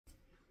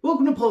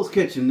Welcome to Poul's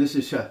Kitchen. This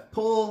is Chef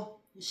Poul.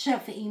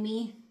 Chef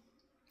Amy.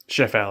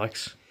 Chef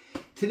Alex.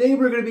 Today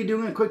we're going to be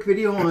doing a quick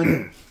video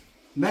on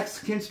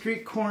Mexican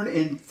street corn,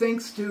 and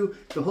thanks to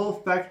the whole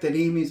fact that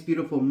Amy's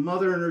beautiful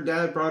mother and her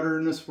dad brought her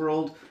in this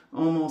world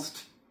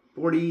almost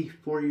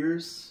 44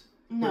 years?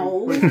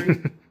 No.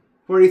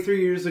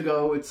 43 years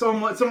ago. It's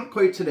not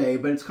quite today,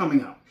 but it's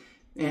coming up.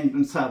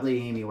 And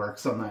sadly Amy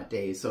works on that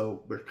day,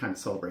 so we're kind of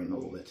celebrating a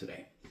little bit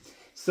today.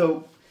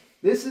 So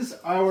this is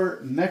our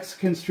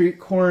Mexican street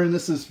corn.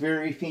 This is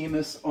very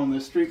famous on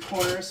the street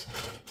corners.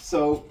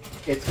 So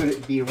it's going to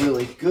be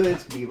really good.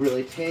 It's going to be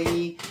really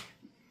tangy.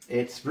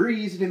 It's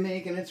very easy to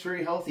make and it's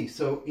very healthy.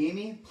 So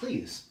Amy,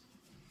 please.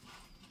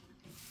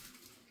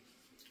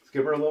 Let's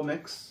give her a little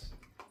mix.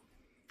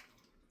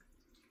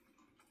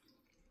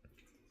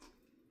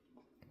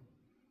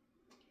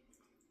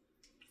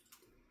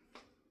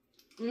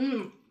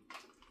 Mmm.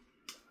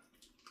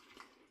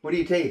 What do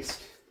you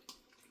taste?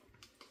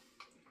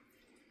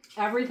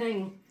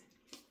 Everything.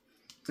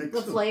 Excellent.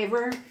 The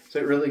flavor. Is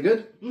it really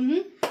good?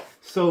 Mm-hmm.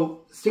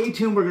 So stay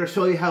tuned. We're going to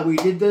show you how we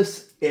did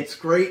this. It's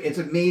great. It's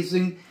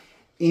amazing.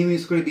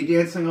 Amy's going to be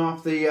dancing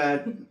off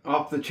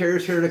the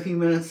chairs here in a few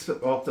minutes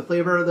off the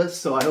flavor of this.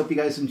 So I hope you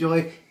guys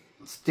enjoy.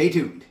 Stay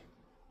tuned.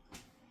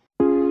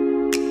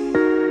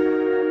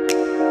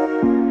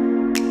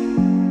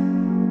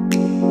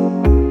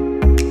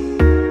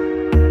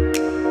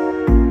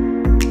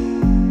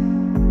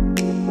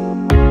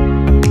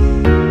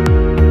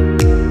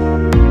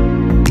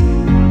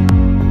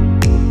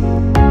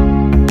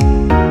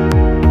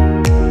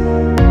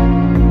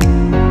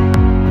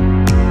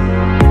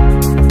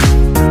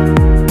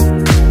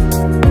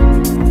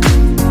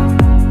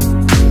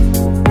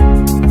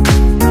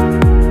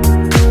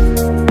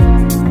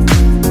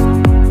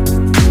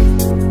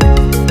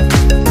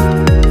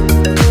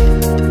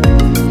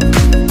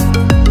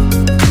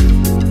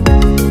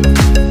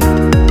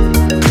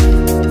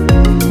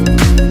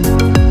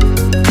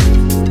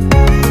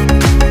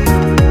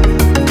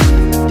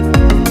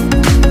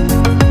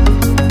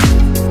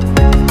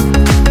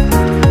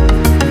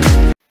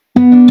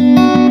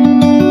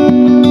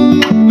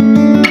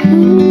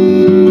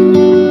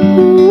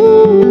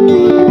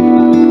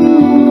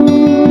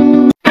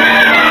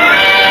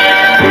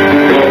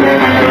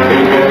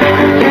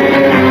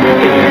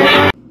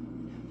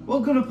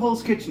 Welcome to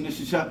Poul's Kitchen. This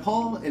is Chef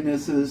Poul, and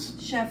this is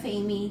Chef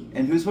Amy.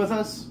 And who's with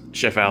us?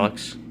 Chef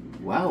Alex.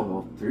 Wow,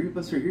 well, three of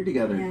us are here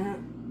together. Yeah.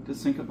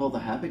 Just think of all the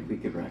havoc we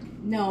could wreak.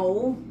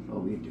 No. Oh,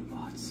 we do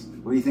lots.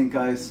 What do you think,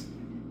 guys?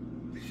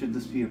 Should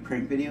this be a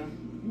prank video?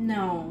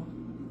 No.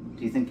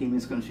 Do you think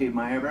Amy's going to shave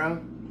my eyebrow?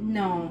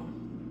 No.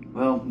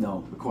 Well,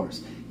 no, of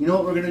course. You know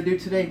what we're going to do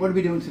today? What are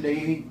we doing today,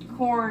 Amy?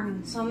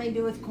 Corn. Something to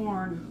do with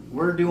corn.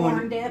 We're doing...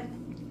 Corn dip.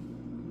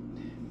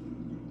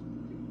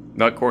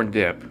 Not corn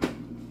dip.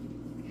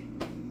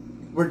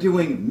 We're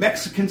doing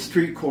Mexican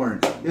street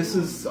corn. This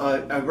is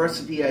a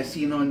recipe I've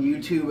seen on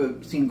YouTube.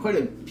 I've seen quite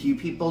a few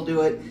people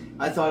do it.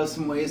 I thought of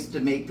some ways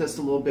to make this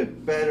a little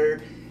bit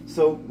better.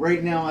 So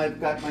right now I've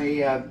got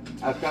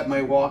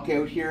my wok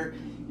out here,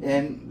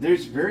 and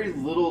there's very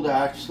little to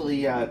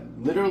actually,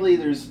 literally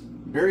there's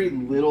very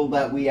little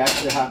that we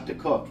actually have to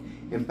cook.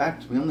 In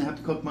fact, we only have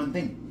to cook one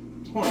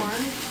thing, corn.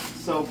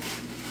 So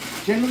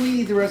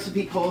generally the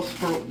recipe calls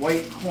for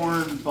white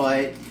corn,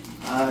 but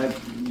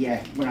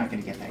yeah, we're not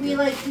going to get that. We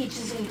like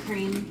peaches and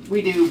cream.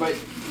 We do, but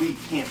we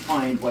can't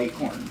find white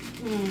corn.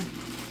 Mm.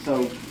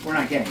 So we're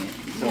not getting it.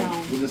 So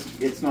No.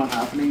 it's not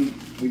happening.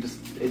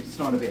 It's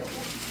not available.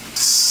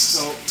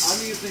 So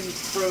I'm using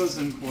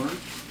frozen corn.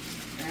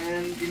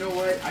 And you know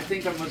what? I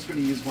think I'm just going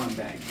to use one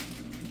bag.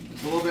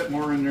 There's a little bit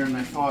more in there than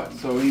I thought.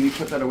 So you need to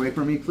put that away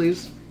for me,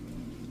 please.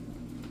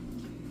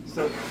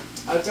 So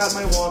I've got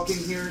my wok in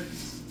here,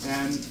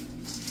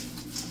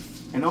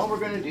 and all we're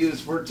going to do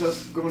is we're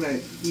just going to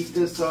heat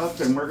this up,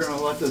 and we're going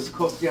to let this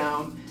cook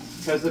down,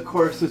 because of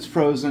course it's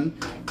frozen.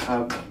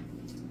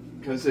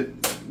 Because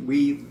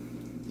we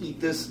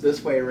eat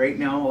this way right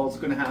now, all that's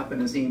going to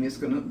happen is Amy's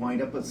going to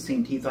wind up with the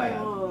same teeth I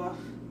have. Oh.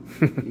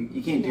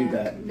 You can't do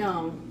that.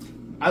 No.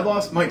 I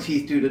lost my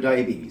teeth due to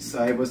diabetes.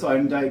 I was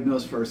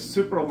undiagnosed for a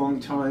super long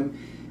time.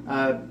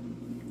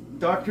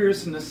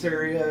 Doctors in this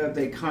area,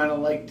 they kind of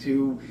like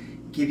to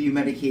give you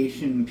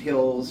medication,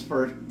 pills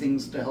for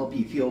things to help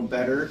you feel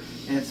better,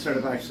 and instead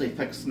of actually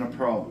fixing a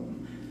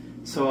problem.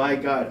 So I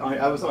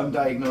was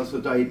undiagnosed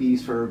with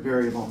diabetes for a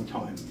very long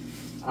time.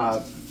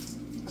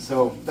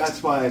 So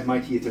that's why my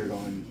teeth are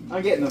gone.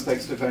 I'm getting them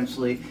fixed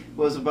eventually.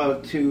 Was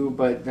about 2,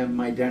 but then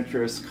my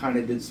denturist kind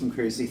of did some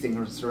crazy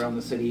things around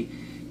the city.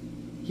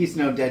 He's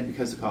now dead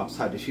because the cops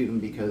had to shoot him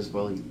because,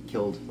 well, he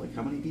killed, like,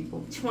 how many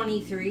people?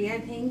 23, I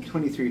think.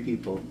 23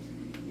 people.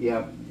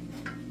 Yeah.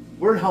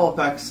 We're in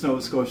Halifax,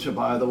 Nova Scotia,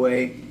 by the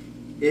way.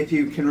 If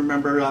you can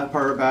remember that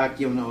far back,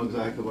 you'll know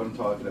exactly what I'm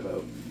talking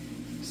about.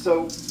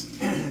 So,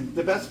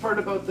 the best part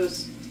about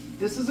this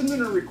isn't going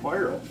to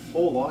require a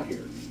whole lot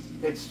here.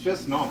 It's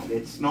just not.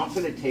 It's not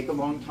going to take a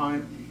long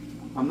time.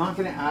 I'm not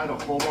going to add a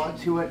whole lot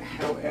to it.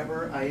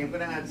 However, I am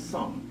going to add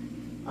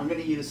some. I'm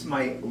going to use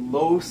my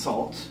low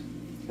salt,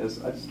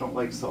 because I just don't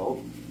like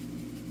salt.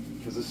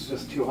 because it's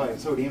just too high in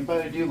sodium,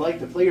 but I do like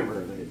the flavor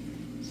of it.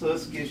 So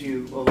this gives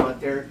you a lot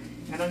there.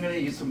 And I'm going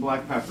to use some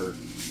black pepper.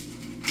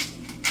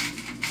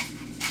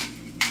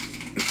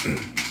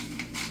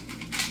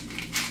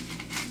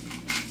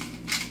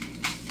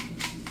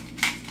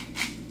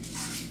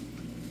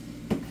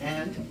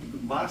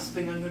 And last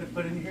thing I'm going to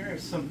put in here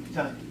is some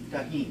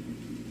tahini.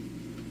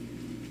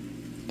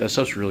 That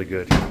stuff's really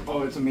good.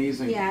 Oh, it's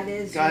amazing. Yeah, it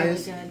is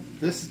Guys, really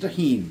good. this is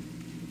tahini.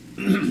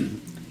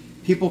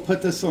 People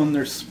put this on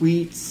their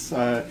sweets,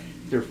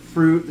 their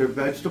fruit, their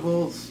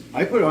vegetables.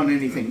 I put it on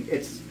anything.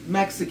 It's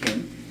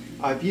Mexican.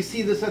 If you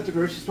see this at the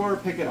grocery store,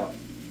 pick it up.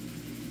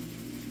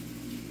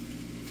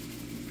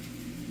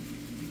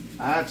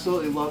 I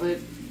absolutely love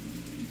it.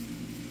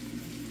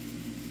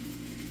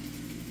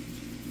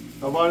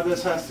 A lot of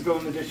this has to go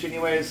in the dish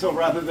anyway, so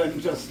rather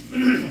than just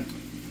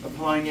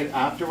applying it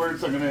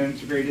afterwards, I'm going to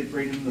integrate it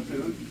right into the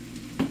food.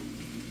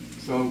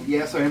 So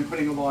yes, I am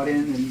putting a lot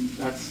in, and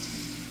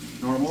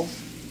that's normal.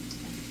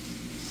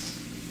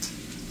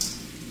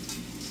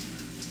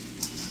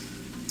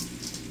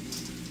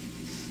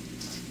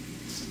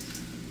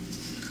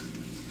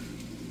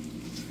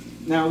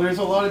 Now, there's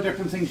a lot of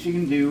different things you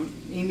can do.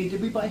 Amy,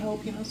 did we buy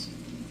jalapenos?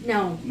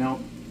 No. No,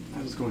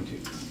 I was going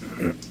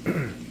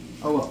to.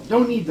 Oh well,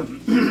 don't need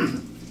them.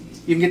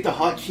 You can get the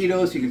hot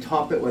Cheetos, you can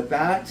top it with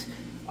that.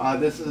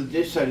 This is a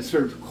dish that is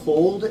served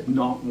cold,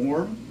 not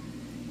warm.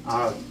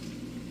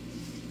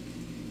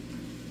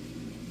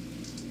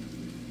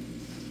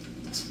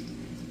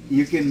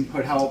 You can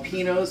put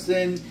jalapenos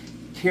in,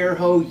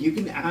 Terho, you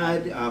can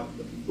add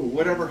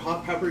whatever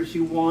hot peppers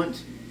you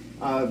want.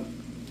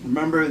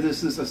 Remember,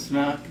 this is a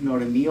snack,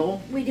 not a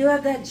meal. We do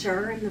have that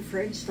jar in the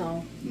fridge,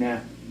 though. Nah,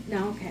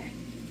 No, okay.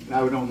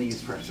 I would only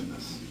use fresh in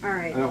this. All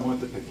right. I don't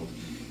want the pickled.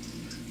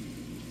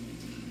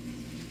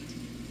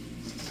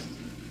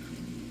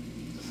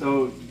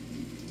 So,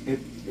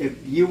 if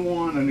you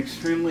want an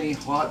extremely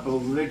hot,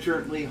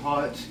 belligerently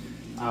hot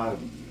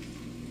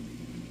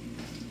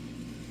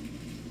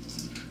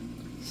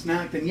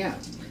snack, then yeah.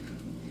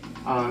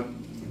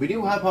 We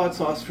do have hot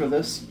sauce for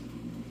this.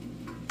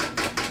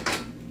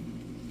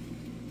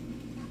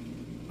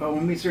 But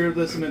when we serve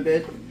this in a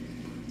bit,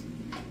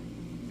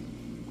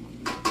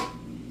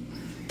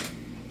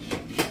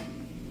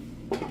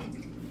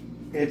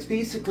 it's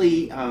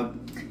basically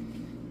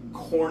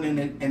corn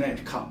in a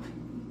cup.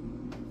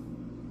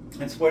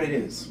 That's what it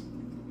is.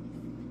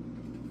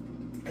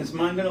 Is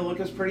mine going to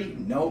look as pretty?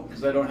 No,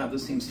 because I don't have the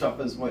same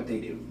stuff as what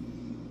they do.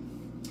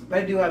 But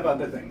I do have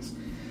other things.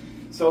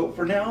 So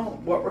for now,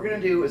 what we're going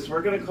to do is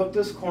we're going to cook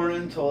this corn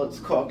until it's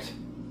cooked.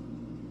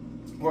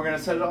 We're going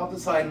to set it off the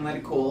side and let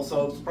it cool,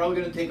 so it's probably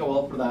going to take a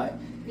while for that.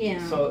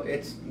 Yeah. So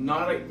it's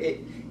not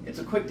it's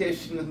a quick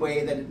dish in the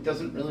way that it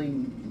doesn't really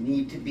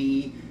need to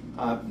be.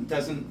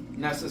 Doesn't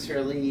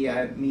necessarily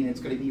mean it's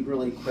going to be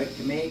really quick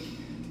to make,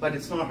 but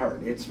it's not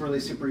hard. It's really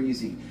super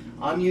easy.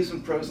 I'm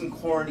using frozen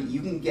corn.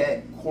 You can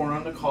get corn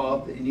on the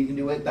cob, and you can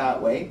do it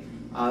that way.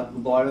 A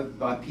lot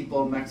of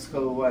people in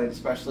Mexico,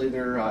 especially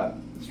their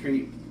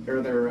street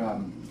or their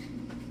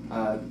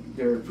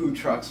food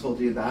trucks, will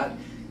do that.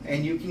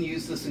 And you can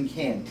use this in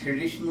can.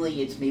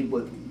 Traditionally, it's made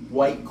with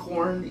white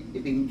corn.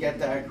 If you can get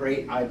that,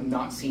 great. I've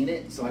not seen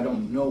it, so I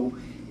don't know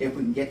if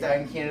we can get that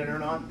in Canada or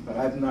not, but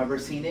I've never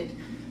seen it.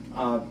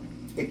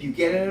 If you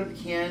get it out of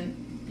a can,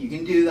 you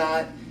can do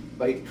that,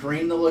 but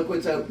drain the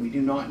liquids out. We do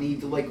not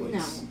need the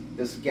liquids. No.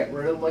 Just get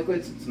rid of the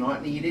liquids. It's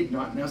not needed,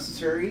 not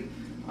necessary.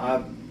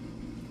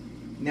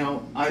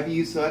 Now, I've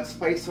used that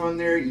spice on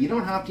there. You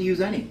don't have to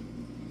use any.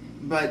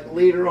 But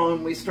later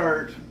on, we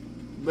start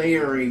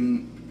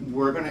layering.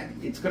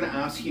 It's gonna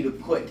ask you to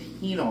put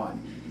tahini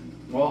on.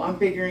 Well, I'm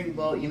figuring,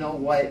 well, you know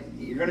what?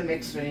 You're gonna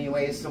mix it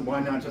anyway, so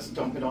why not just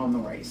dump it on the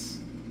rice?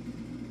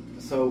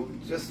 So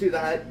just do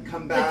that.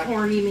 Come back. The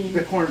corn, you mean?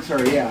 The corn,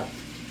 sorry, yeah.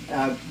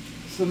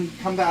 So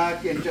come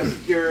back and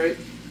just stir it.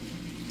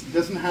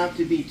 Doesn't have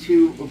to be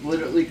too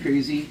literally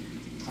crazy.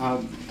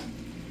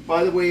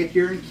 By the way, if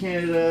you're in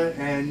Canada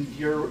and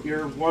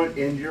you're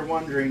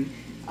wondering,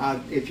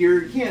 if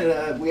you're in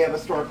Canada, we have a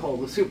store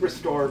called the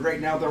Superstore. Right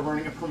now, they're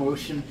running a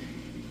promotion.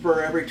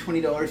 For every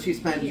 $20 you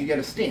spend, you get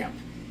a stamp,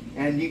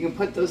 and you can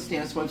put those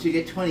stamps once you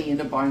get 20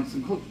 into buying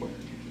some cookware.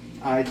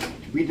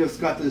 We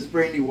just got this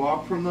brand new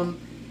wok from them.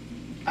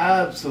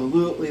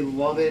 Absolutely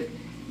love it.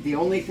 The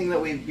only thing that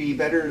would be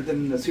better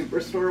than the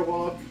Superstore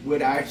wok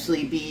would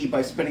actually be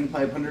by spending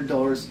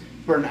 $500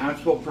 for an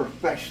actual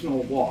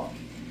professional wok.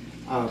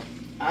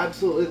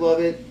 Absolutely love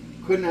it.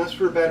 Couldn't ask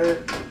for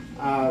better.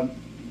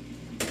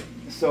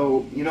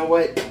 So you know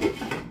what?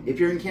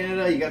 If you're in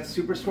Canada, you got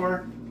the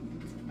Superstore.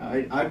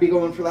 I'd be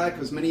going for that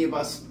because many of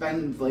us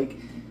spend like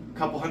a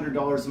couple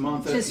 $100s a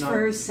month. Just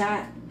for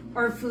set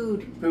or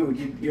food.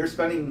 Food. You're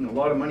spending a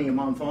lot of money a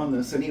month on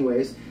this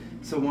anyways.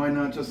 So why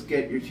not just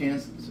get your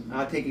chance,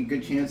 take a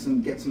good chance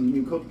and get some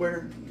new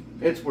cookware?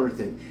 It's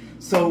worth it.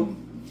 So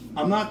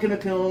I'm not going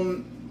to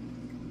film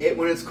it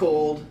when it's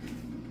cold.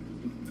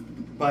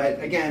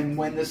 But again,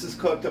 when this is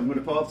cooked, I'm going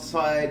to pull it off the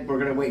side. We're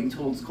going to wait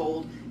until it's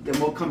cold. Then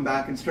we'll come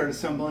back and start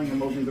assembling and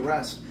we'll do the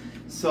rest.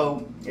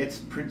 So it's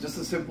just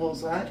as simple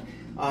as that.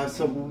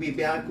 So we'll be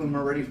back when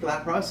we're ready for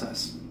that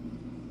process.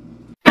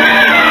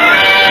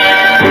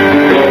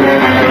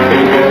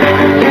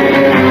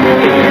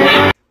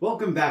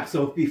 Welcome back.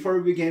 So before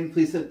we begin,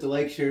 please hit the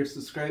like, share,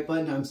 subscribe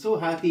button. I'm so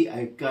happy.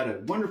 I've got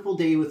a wonderful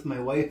day with my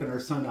wife and our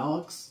son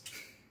Alex.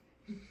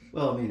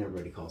 Well, I mean,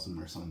 everybody calls him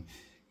our son.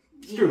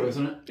 It's true,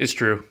 isn't it? It's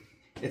true.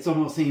 It's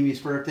almost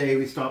Amy's birthday.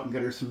 We stopped and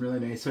got her some really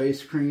nice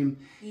ice cream.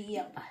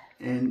 Yep.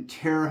 And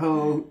Terre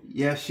Haute,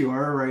 yes, you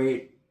are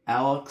right.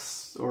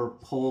 Alex, or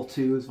Poul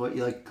too, is what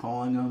you like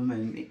calling him.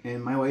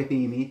 And my wife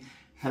Amy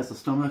has a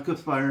stomach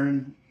of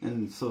iron,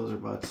 and so does her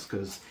butts,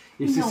 because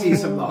you should see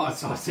some of the hot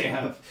sauce they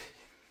have.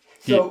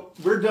 So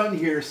we're done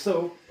here.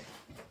 So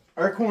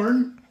our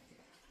corn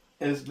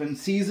has been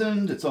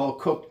seasoned. It's all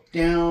cooked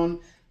down.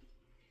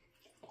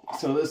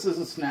 So this is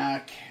a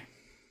snack.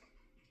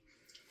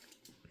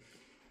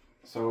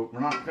 So we're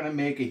not going to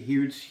make a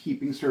huge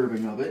heaping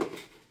serving of it.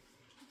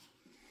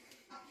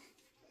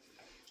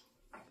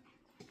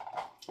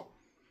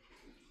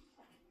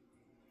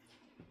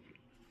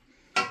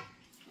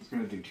 Just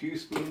going to do 2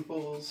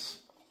 spoonfuls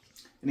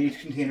in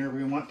each container.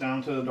 We went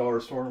down to the dollar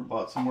store and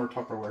bought some more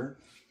Tupperware.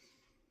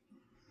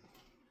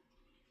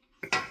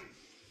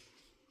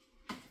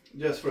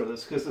 Just for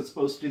this, because it's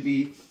supposed to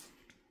be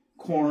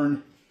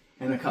corn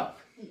in a cup.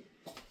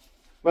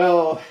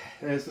 Well,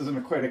 this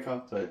isn't quite a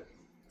cup, but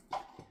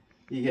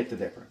you get the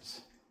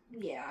difference.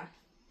 Yeah.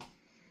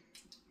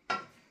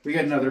 We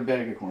got another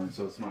bag of corn,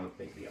 so it's not a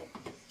big deal.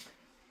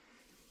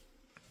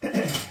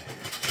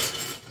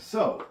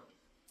 So,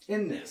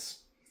 in this,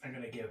 I'm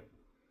going to give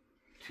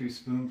 2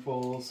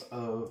 spoonfuls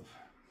of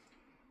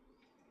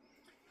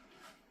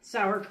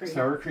Sour cream.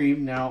 sour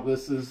cream. Now,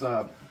 this is,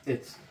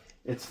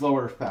 it's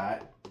lower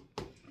fat,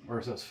 or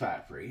it says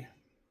fat-free.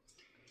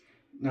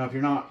 Now, if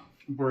you're not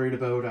worried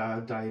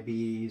about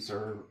diabetes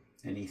or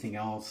anything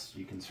else,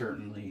 you can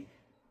certainly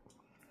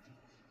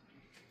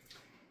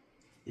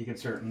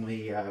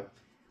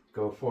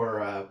go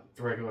for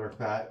regular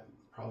fat.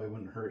 Probably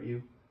wouldn't hurt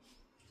you.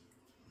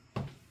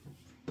 I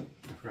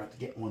forgot to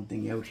get one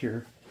thing out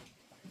here.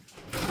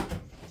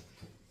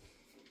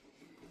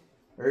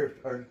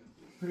 Our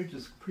fridge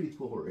is pretty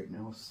full right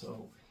now,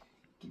 so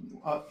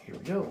here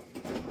we go.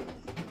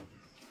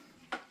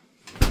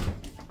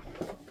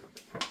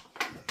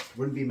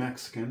 Wouldn't be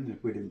Mexican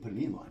if we didn't put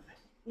any lime.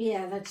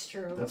 Yeah, that's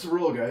true. That's a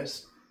rule,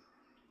 guys.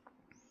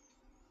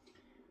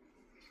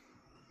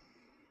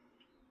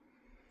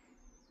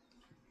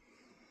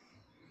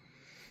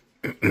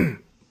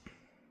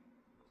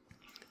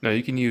 Now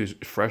you can use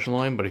fresh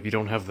lime, but if you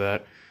don't have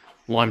that,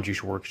 lime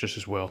juice works just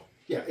as well.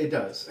 Yeah, it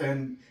does.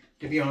 And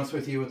to be honest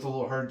with you, it's a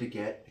little hard to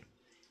get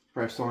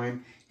fresh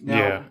lime. Now,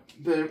 Yeah.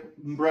 the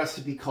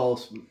recipe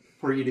calls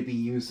for you to be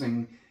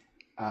using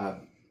butter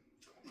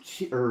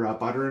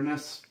in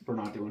this. We're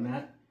not doing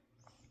that.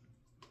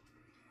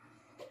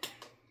 Let's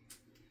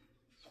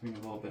bring a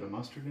little bit of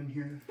mustard in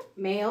here.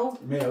 Mayo.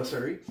 Mayo,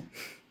 sorry.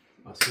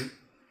 Mustard.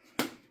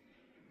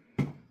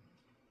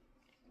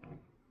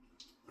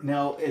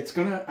 Now, it's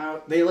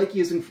gonna, they like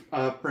using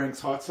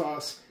Frank's hot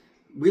sauce.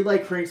 We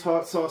like Frank's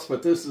hot sauce,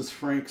 but this is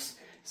Frank's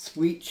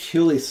sweet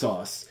chili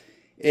sauce.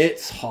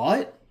 It's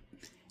hot,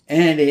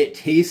 and it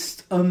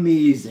tastes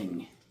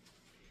amazing.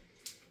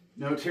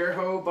 Now, Terre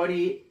Haute,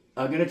 buddy,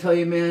 I'm gonna tell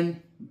you,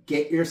 man,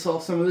 get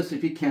yourself some of this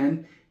if you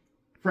can.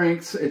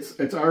 Frank's,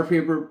 it's our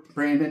favorite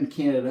brand in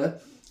Canada,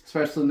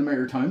 especially in the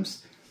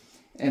Maritimes,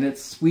 and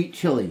it's sweet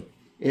chili.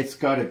 It's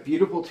got a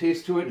beautiful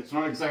taste to it. It's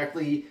not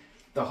exactly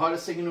the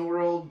hottest thing in the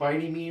world by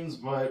any means,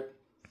 but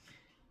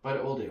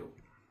it will do.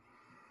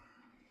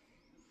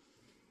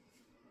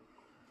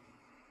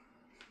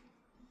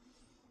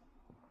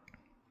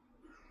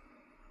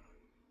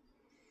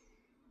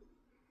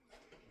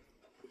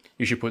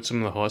 You should put some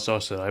of the hot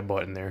sauce that I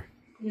bought in there.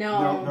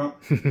 No.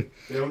 We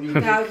don't need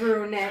That would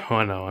ruin it.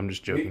 Oh no, I'm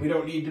just joking. we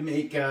don't need to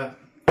make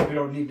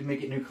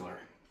it nuclear.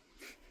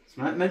 It's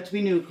not meant to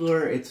be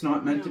nuclear. It's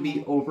not meant to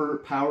be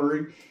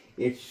overpowering.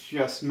 It's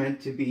just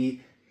meant to be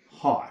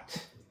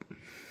hot.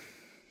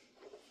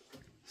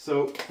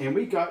 So, and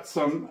we got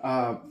some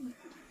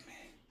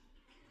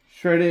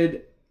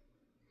shredded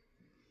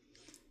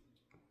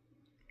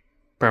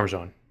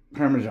Parmesan.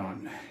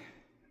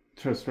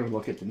 Just sort of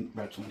look at the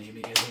actual name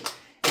again.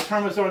 It's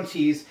Parmesan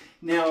cheese.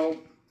 Now,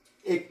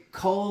 it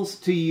calls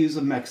to use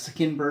a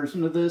Mexican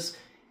version of this.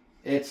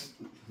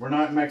 We're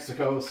not in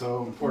Mexico,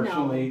 so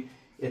unfortunately,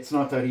 it's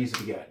not that easy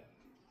to get.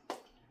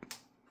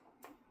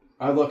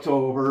 I looked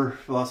over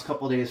for the last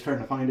couple of days trying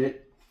to find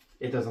it.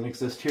 It doesn't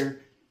exist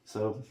here,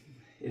 so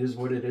it is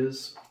what it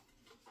is.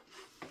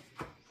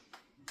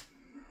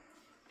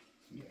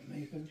 Get a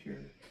knife out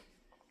here.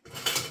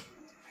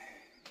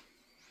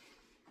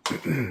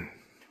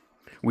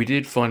 We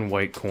did find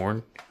white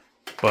corn,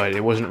 but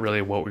it wasn't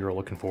really what we were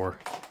looking for.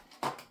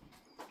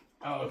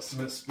 Alex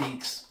Smith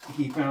speaks.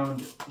 He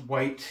found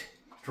white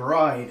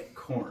dried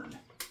corn.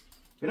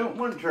 We don't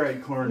want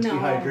dried corn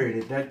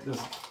dehydrated. That does.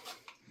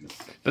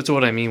 That's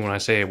what I mean when I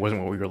say it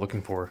wasn't what we were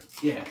looking for.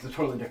 Yeah, it's a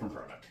totally different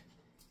product.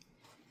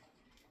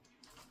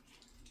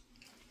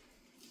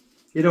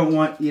 You don't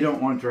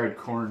want dried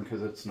corn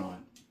because it's not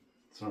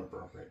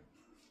appropriate.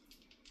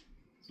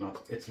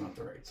 It's not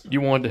the right stuff.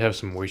 You want to have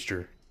some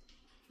moisture.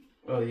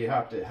 Well, you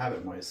have to have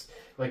it moist.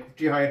 Like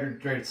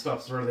dehydrated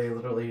stuffs where they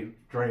literally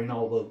drain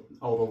all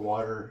the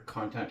water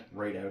content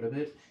right out of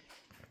it,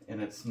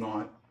 and it's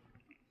not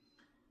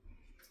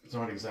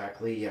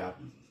exactly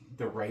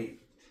the right.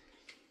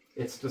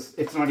 It's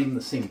not even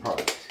the same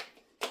product.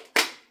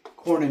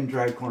 Corn and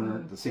dried corn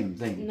aren't the same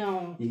thing.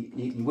 No.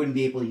 You wouldn't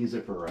be able to use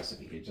it for a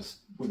recipe. It just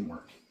wouldn't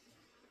work.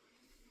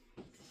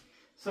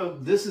 So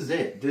this is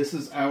it. This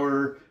is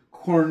our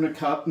corn in a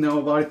cup. Now, a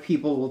lot of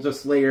people will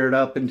just layer it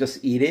up and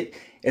just eat it.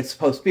 It's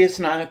supposed to be a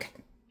snack,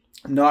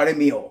 not a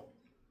meal.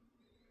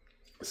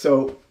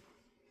 So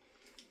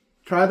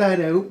try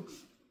that out.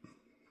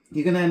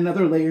 You can add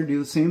another layer, do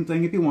the same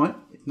thing if you want.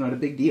 It's not a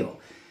big deal.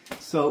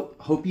 So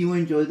hope you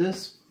enjoy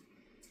this.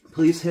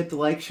 Please hit the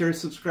like, share,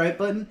 subscribe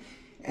button,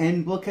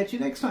 and we'll catch you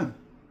next time.